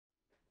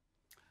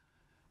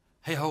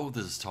Hey ho,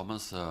 this is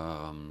Thomas.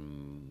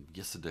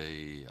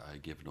 Yesterday I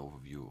gave an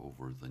overview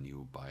over the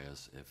new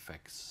bias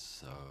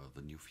effects,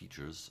 the new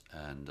features,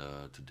 and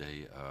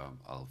today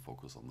I'll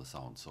focus on the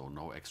sound. So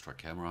no extra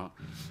camera,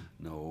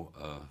 no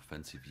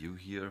fancy view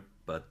here,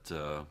 but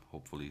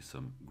hopefully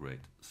some great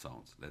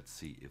sounds. Let's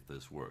see if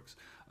this works.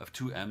 I have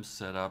two amps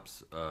set up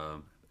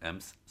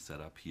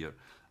here,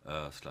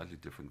 slightly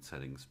different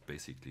settings,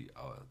 basically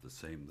are the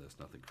same. There's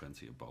nothing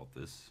fancy about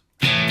this.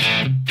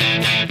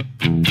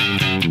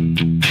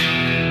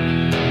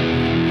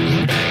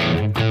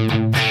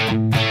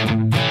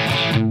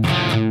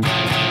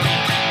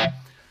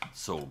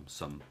 So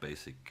some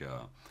basic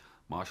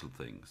Marshall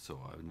things. So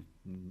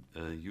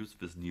I use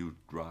this new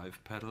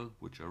drive pedal,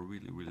 which I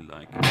really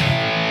like.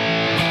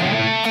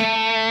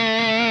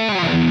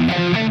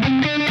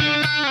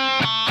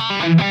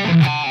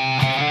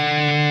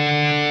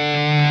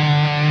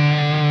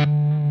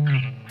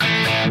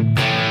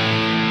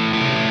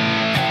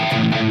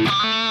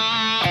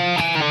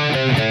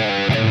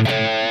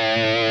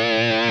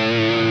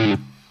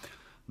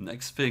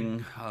 Next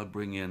thing, I'll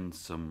bring in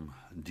some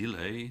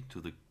delay to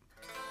the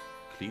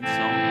clean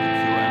sound, the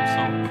pure amp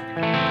sound.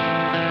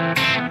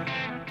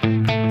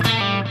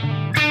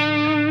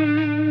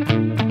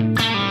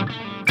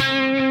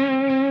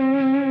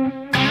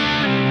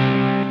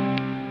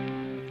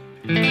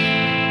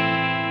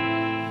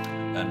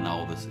 And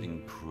now this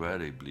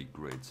incredibly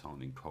great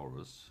sounding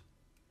chorus.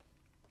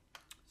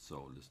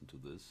 So listen to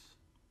this.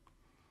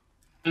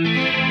 And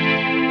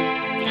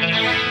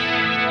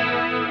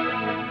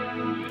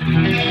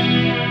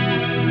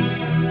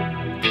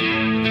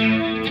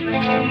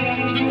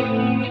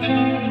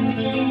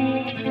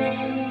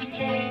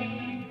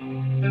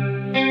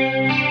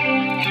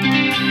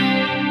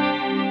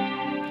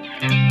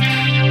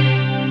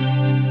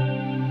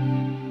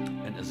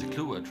as a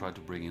clue, I tried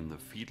to bring in the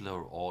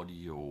Fiedler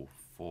Audio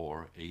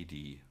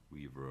 480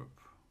 reverb.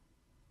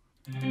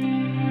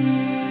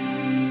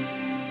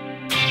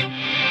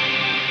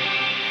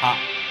 Ha!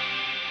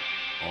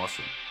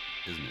 Awesome,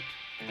 isn't it?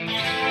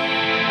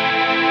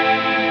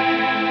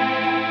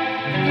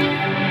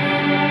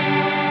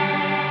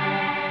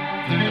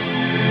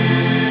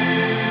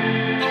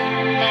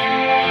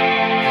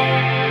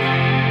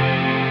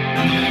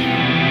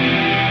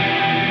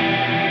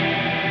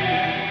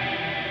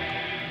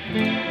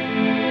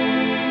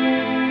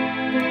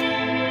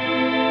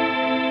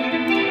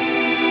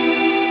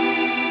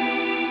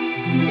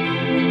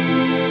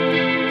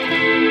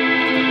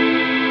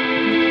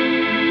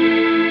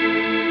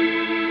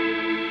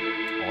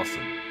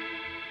 Awesome.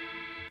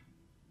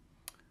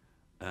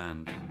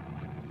 And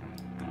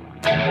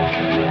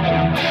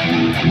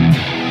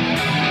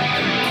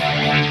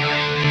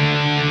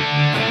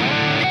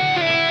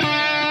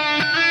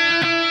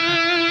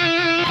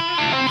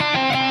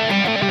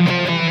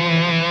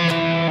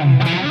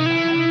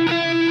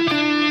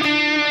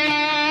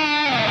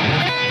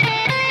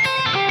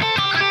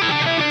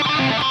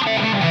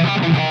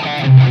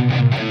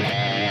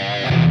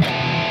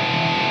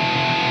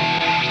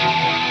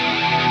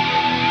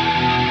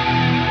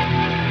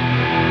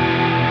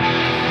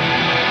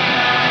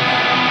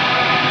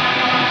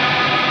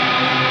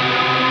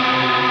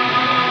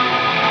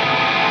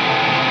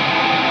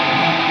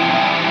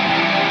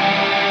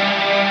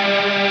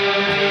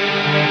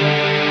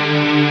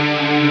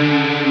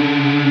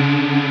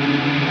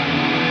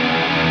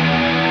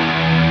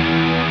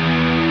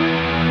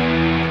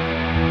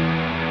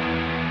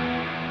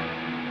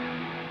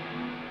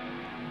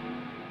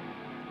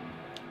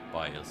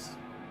bias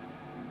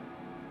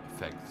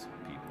affects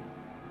people.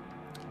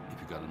 If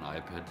you got an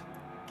iPad,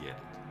 get it.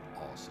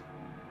 Awesome.